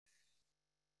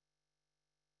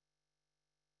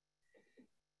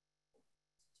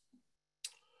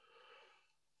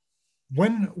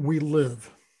When we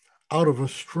live out of a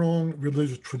strong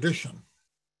religious tradition,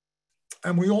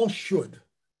 and we all should,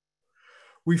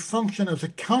 we function as a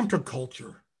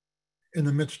counterculture in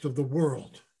the midst of the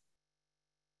world.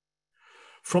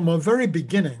 From our very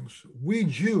beginnings, we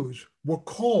Jews were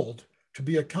called to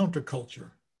be a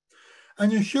counterculture.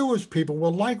 And Yeshua's people were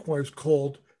likewise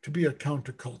called to be a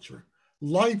counterculture,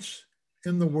 lights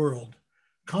in the world,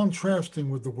 contrasting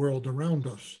with the world around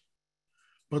us.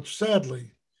 But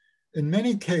sadly, in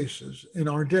many cases in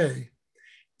our day,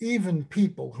 even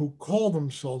people who call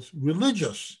themselves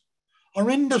religious are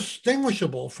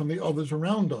indistinguishable from the others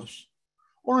around us.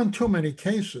 Or in too many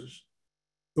cases,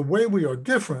 the way we are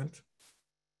different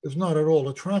is not at all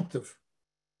attractive.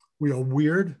 We are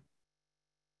weird.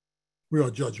 We are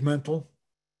judgmental.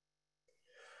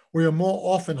 We are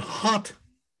more often hot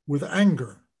with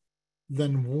anger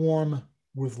than warm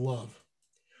with love.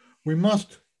 We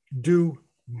must do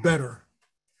better.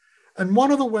 And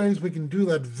one of the ways we can do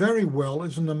that very well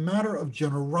is in the matter of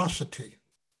generosity,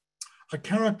 a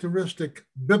characteristic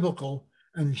biblical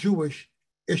and Jewish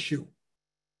issue.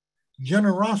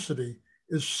 Generosity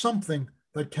is something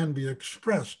that can be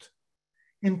expressed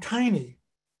in tiny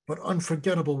but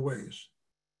unforgettable ways.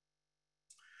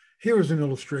 Here is an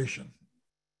illustration,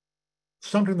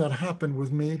 something that happened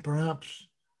with me perhaps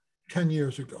 10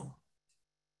 years ago.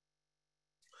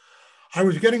 I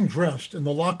was getting dressed in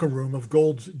the locker room of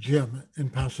Gold's Gym in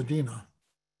Pasadena,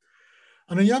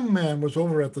 and a young man was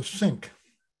over at the sink,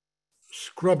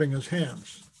 scrubbing his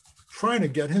hands, trying to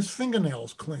get his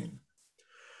fingernails clean.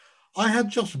 I had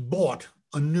just bought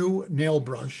a new nail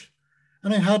brush,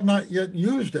 and I had not yet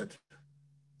used it.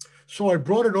 So I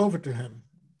brought it over to him.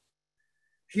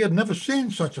 He had never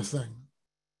seen such a thing,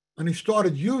 and he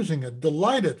started using it,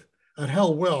 delighted at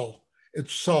how well it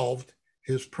solved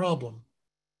his problem.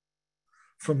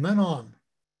 From then on,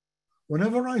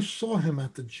 whenever I saw him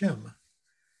at the gym,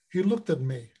 he looked at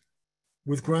me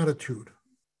with gratitude.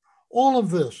 All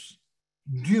of this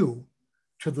due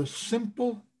to the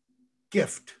simple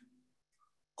gift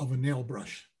of a nail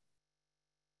brush.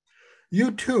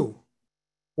 You too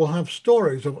will have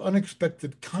stories of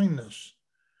unexpected kindness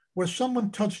where someone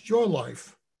touched your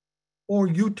life or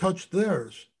you touched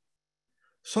theirs.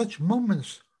 Such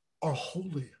moments are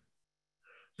holy.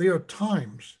 They are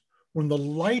times when the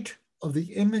light of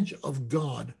the image of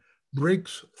God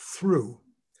breaks through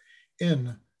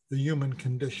in the human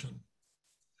condition.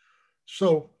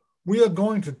 So we are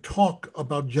going to talk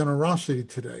about generosity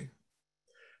today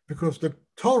because the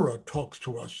Torah talks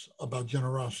to us about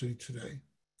generosity today,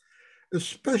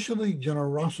 especially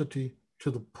generosity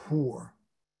to the poor.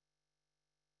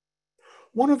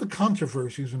 One of the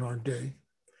controversies in our day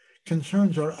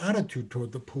concerns our attitude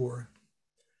toward the poor.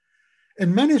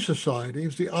 In many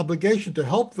societies, the obligation to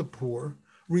help the poor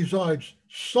resides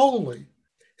solely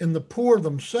in the poor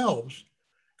themselves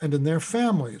and in their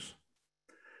families.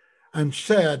 And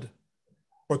sad,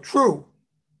 but true,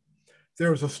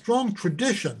 there is a strong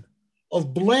tradition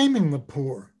of blaming the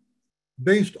poor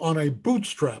based on a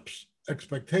bootstraps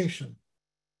expectation.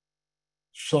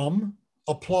 Some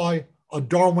apply a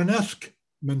Darwinesque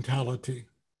mentality,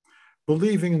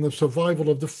 believing in the survival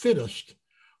of the fittest,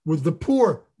 with the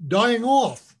poor dying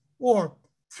off, or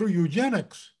through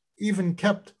eugenics, even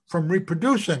kept from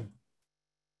reproducing.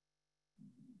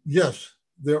 Yes,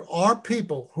 there are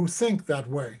people who think that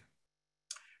way,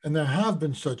 and there have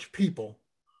been such people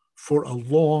for a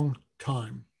long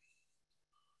time.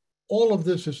 All of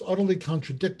this is utterly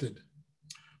contradicted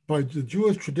by the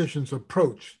Jewish tradition's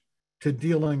approach to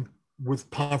dealing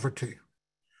with poverty.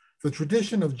 The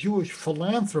tradition of Jewish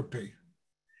philanthropy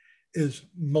is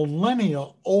millennia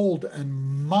old and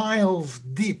miles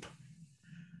deep.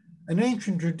 An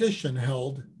ancient tradition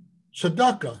held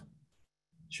tzedakah,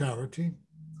 charity,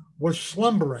 was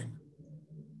slumbering,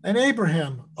 and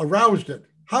Abraham aroused it.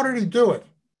 How did he do it?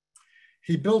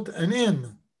 He built an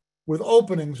inn with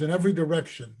openings in every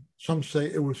direction. Some say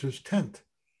it was his tent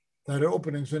that had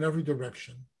openings in every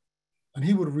direction, and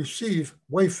he would receive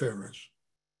wayfarers.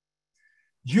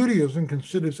 Judaism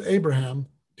considers Abraham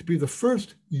to be the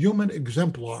first human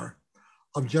exemplar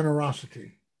of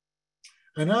generosity.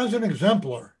 And as an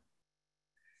exemplar,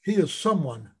 he is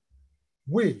someone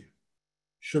we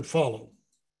should follow.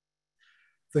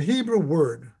 The Hebrew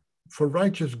word for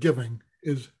righteous giving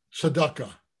is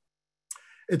tzedakah.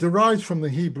 It derives from the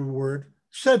Hebrew word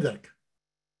tzedek,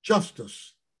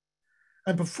 justice.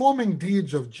 And performing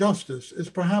deeds of justice is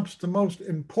perhaps the most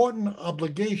important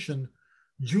obligation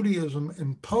Judaism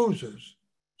imposes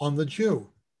on the Jew.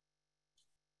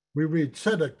 We read,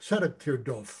 tzedek, tzedek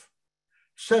tirdof.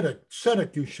 Tzedek,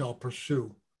 tzedek you shall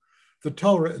pursue. The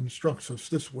Torah instructs us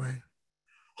this way.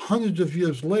 Hundreds of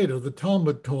years later, the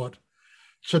Talmud taught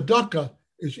tzedakah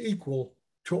is equal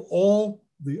to all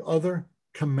the other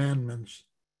commandments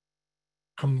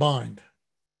combined.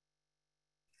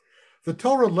 The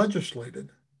Torah legislated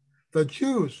that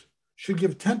Jews should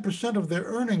give 10% of their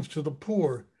earnings to the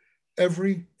poor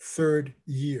every third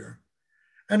year,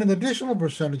 and an additional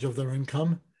percentage of their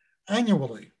income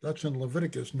annually. That's in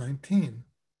Leviticus 19.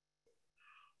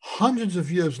 Hundreds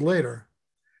of years later,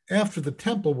 after the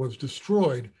temple was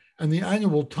destroyed and the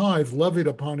annual tithe levied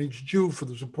upon each Jew for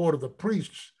the support of the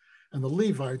priests and the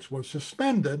Levites was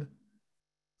suspended,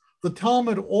 the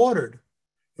Talmud ordered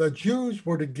that Jews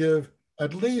were to give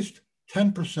at least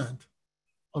 10%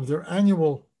 of their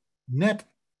annual net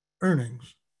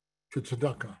earnings to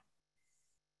tzedakah.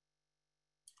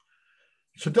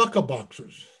 Tzedakah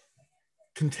boxes,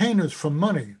 containers for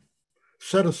money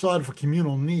set aside for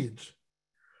communal needs,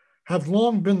 have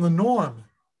long been the norm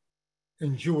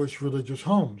in Jewish religious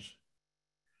homes.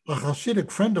 A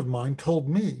Hasidic friend of mine told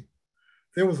me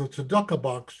there was a tzedakah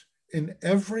box in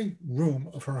every room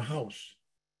of her house,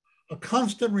 a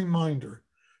constant reminder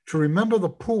to remember the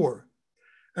poor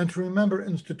and to remember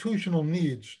institutional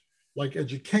needs like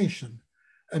education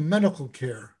and medical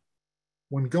care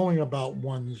when going about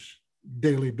one's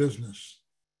daily business.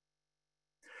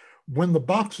 When the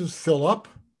boxes fill up,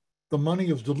 the money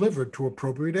is delivered to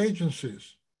appropriate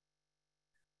agencies.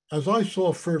 As I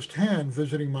saw firsthand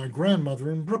visiting my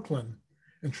grandmother in Brooklyn,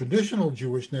 in traditional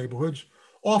Jewish neighborhoods,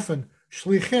 often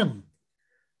shlichim,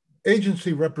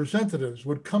 agency representatives,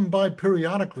 would come by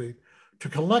periodically to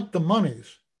collect the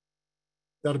monies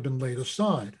that had been laid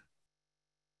aside.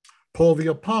 Paul the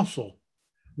Apostle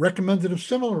recommended a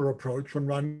similar approach when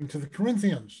writing to the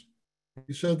Corinthians.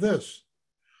 He said this,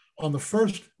 "On the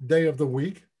first day of the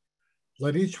week,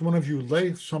 let each one of you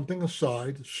lay something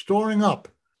aside, storing up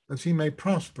as he may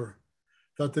prosper,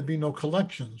 that there be no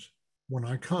collections when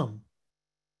I come."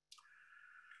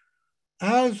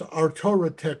 As our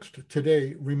Torah text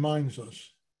today reminds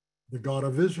us, the God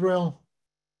of Israel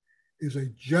is a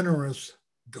generous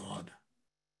God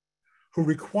who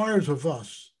requires of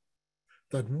us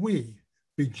that we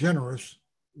be generous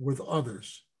with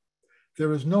others.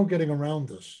 There is no getting around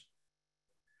this.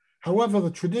 However,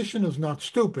 the tradition is not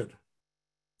stupid.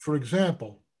 For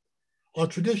example, our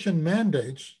tradition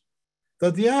mandates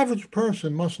that the average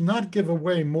person must not give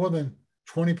away more than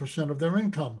 20% of their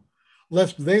income,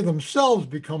 lest they themselves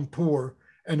become poor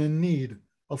and in need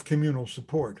of communal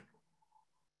support.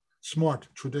 Smart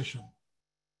tradition.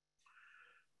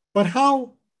 But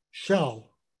how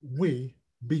shall we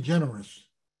be generous?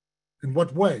 In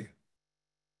what way?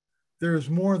 There is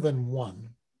more than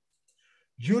one.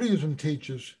 Judaism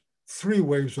teaches 3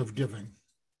 ways of giving.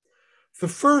 The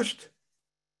first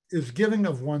is giving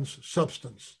of one's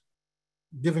substance,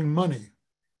 giving money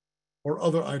or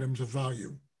other items of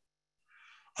value.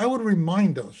 I would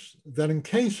remind us that in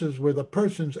cases where the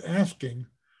persons asking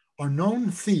are known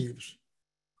thieves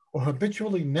or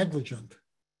habitually negligent,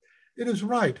 it is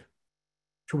right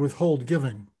to withhold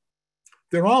giving.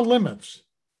 There are limits,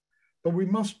 but we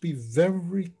must be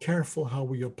very careful how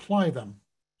we apply them.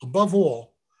 Above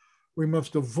all, we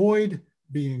must avoid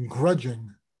being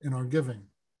grudging in our giving.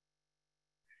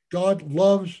 God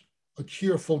loves a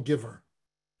cheerful giver,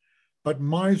 but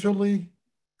miserly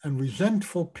and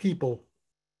resentful people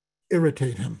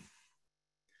irritate him.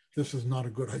 This is not a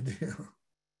good idea.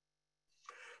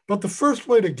 But the first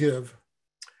way to give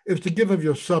is to give of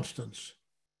your substance.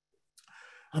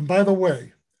 And by the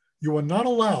way, you are not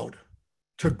allowed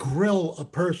to grill a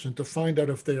person to find out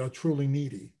if they are truly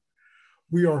needy.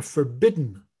 We are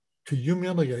forbidden to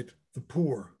humiliate the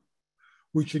poor.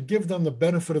 We should give them the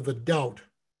benefit of the doubt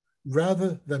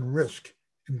rather than risk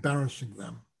embarrassing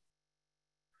them.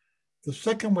 The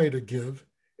second way to give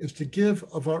is to give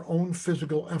of our own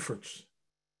physical efforts,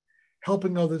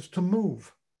 helping others to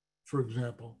move, for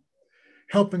example,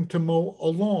 helping to mow a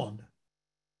lawn,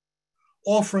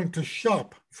 offering to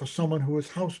shop for someone who is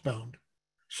housebound.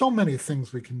 So many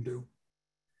things we can do.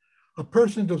 A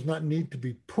person does not need to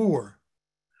be poor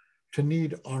to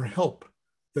need our help.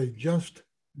 They just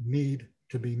need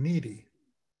to be needy.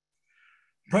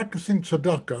 Practicing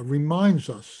tzedakah reminds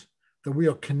us that we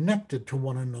are connected to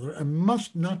one another and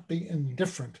must not be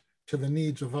indifferent to the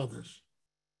needs of others.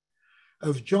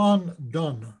 As John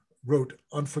Donne wrote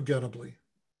unforgettably,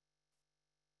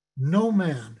 "No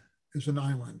man is an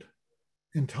island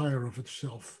entire of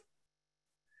itself.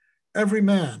 Every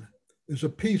man is a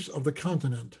piece of the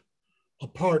continent, a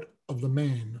part of the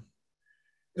main.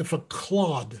 If a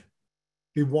clod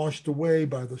be washed away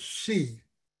by the sea,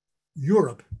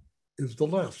 Europe is the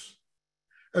less,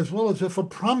 as well as if a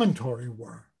promontory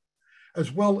were.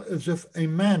 as well as if a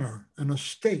manor and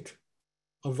estate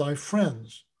of thy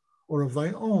friends or of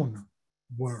thy own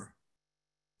were.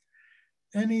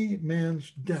 Any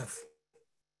man's death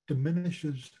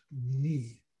diminishes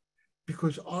me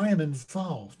because I am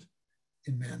involved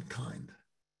in mankind,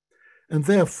 and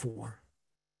therefore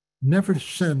never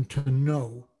send to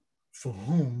know for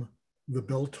whom the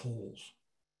bell tolls.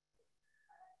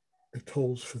 It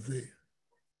tolls for thee.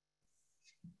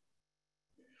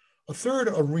 A third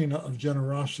arena of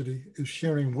generosity is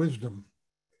sharing wisdom,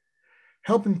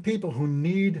 helping people who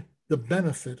need the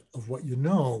benefit of what you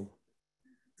know.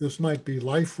 This might be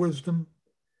life wisdom,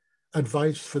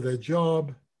 advice for their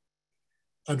job,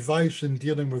 advice in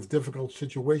dealing with difficult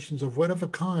situations of whatever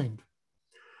kind.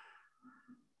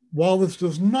 While this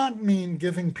does not mean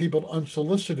giving people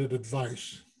unsolicited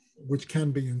advice, which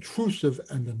can be intrusive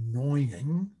and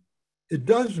annoying, it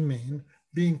does mean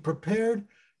being prepared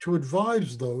to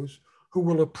advise those who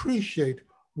will appreciate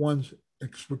one's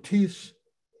expertise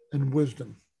and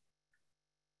wisdom.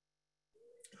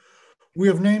 We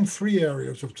have named 3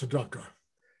 areas of tzedakah: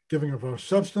 giving of our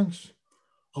substance,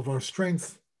 of our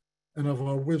strength, and of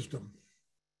our wisdom.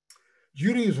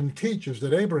 Judaism teaches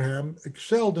that Abraham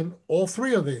excelled in all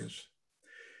 3 of these.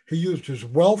 He used his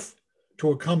wealth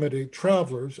to accommodate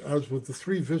travelers, as with the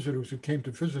 3 visitors who came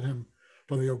to visit him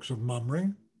by the Oaks of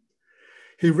Mamre.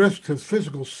 He risked his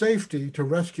physical safety to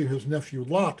rescue his nephew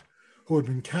Lot, who had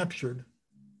been captured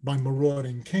by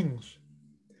marauding kings.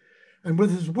 And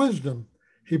with his wisdom,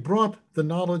 he brought the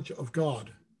knowledge of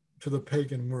God to the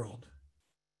pagan world.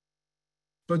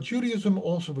 But Judaism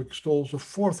also extols a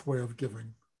 4th way of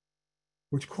giving,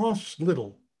 which costs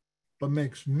little, but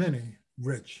makes many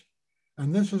rich.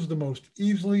 And this is the most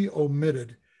easily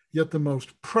omitted, yet the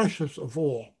most precious of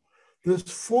all. This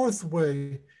 4th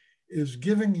way is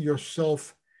giving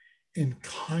yourself in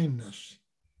kindness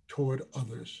toward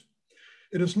others.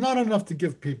 It is not enough to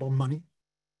give people money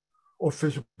or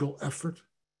physical effort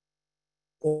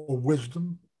or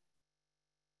wisdom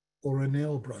or a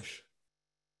nail brush.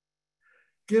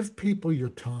 Give people your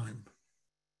time,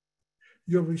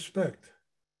 your respect,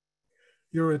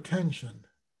 your attention,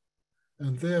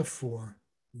 and therefore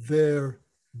their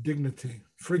dignity.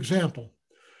 For example,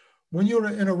 when you're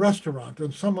in a restaurant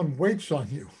and someone waits on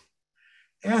you,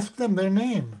 ask them their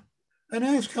name and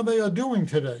ask how they are doing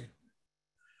today.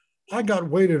 I got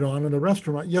waited on in a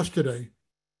restaurant yesterday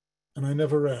and I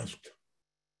never asked.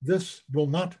 This will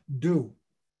not do.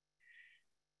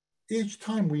 Each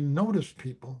time we notice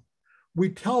people, we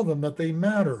tell them that they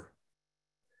matter.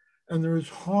 And there is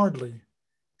hardly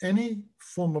any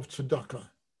form of tzedakah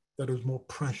that is more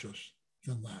precious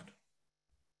than that.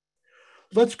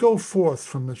 Let's go forth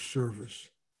from this service,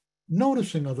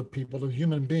 noticing other people as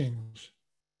human beings,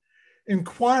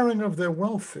 inquiring of their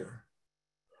welfare,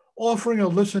 offering a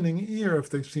listening ear if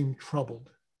they seem troubled.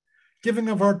 Giving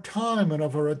of our time and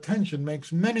of our attention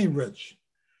makes many rich,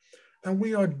 and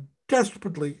we are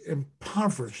desperately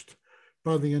impoverished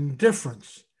by the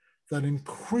indifference that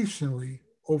increasingly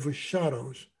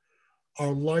overshadows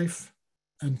our life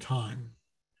and time.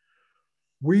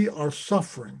 We are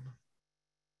suffering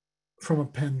from a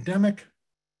pandemic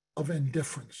of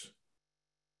indifference.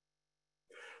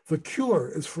 The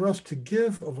cure is for us to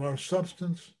give of our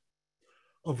substance,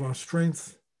 of our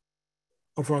strength,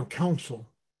 of our counsel,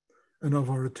 and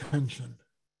of our attention.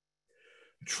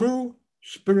 True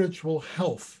spiritual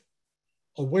health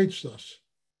awaits us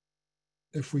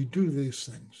if we do these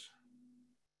things.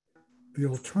 The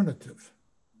alternative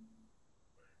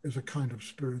is a kind of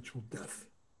spiritual death.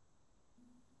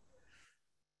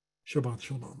 Shabbat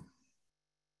Shalom.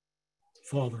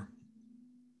 Father,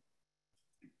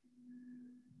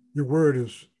 your word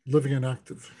is living and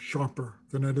active, sharper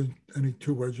than any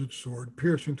 2-edged sword,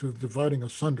 piercing to the dividing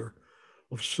asunder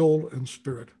of soul and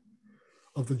spirit,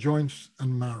 of the joints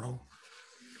and marrow,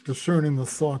 discerning the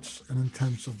thoughts and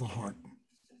intents of the heart.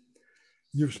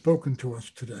 You've spoken to us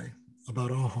today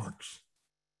about our hearts.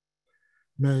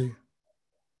 May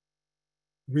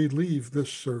we leave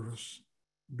this service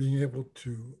being able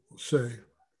to say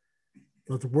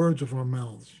that the words of our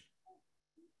mouths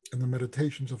and the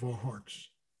meditations of our hearts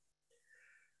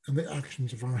and the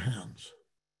actions of our hands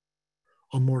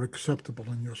are more acceptable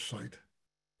in your sight.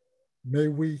 May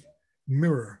we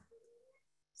mirror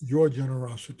your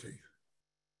generosity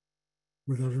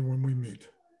with everyone we meet,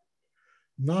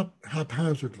 not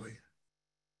haphazardly,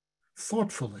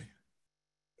 thoughtfully,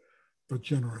 but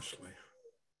generously.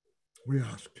 We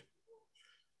ask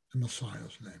in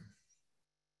Messiah's name.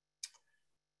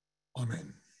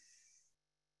 Amen.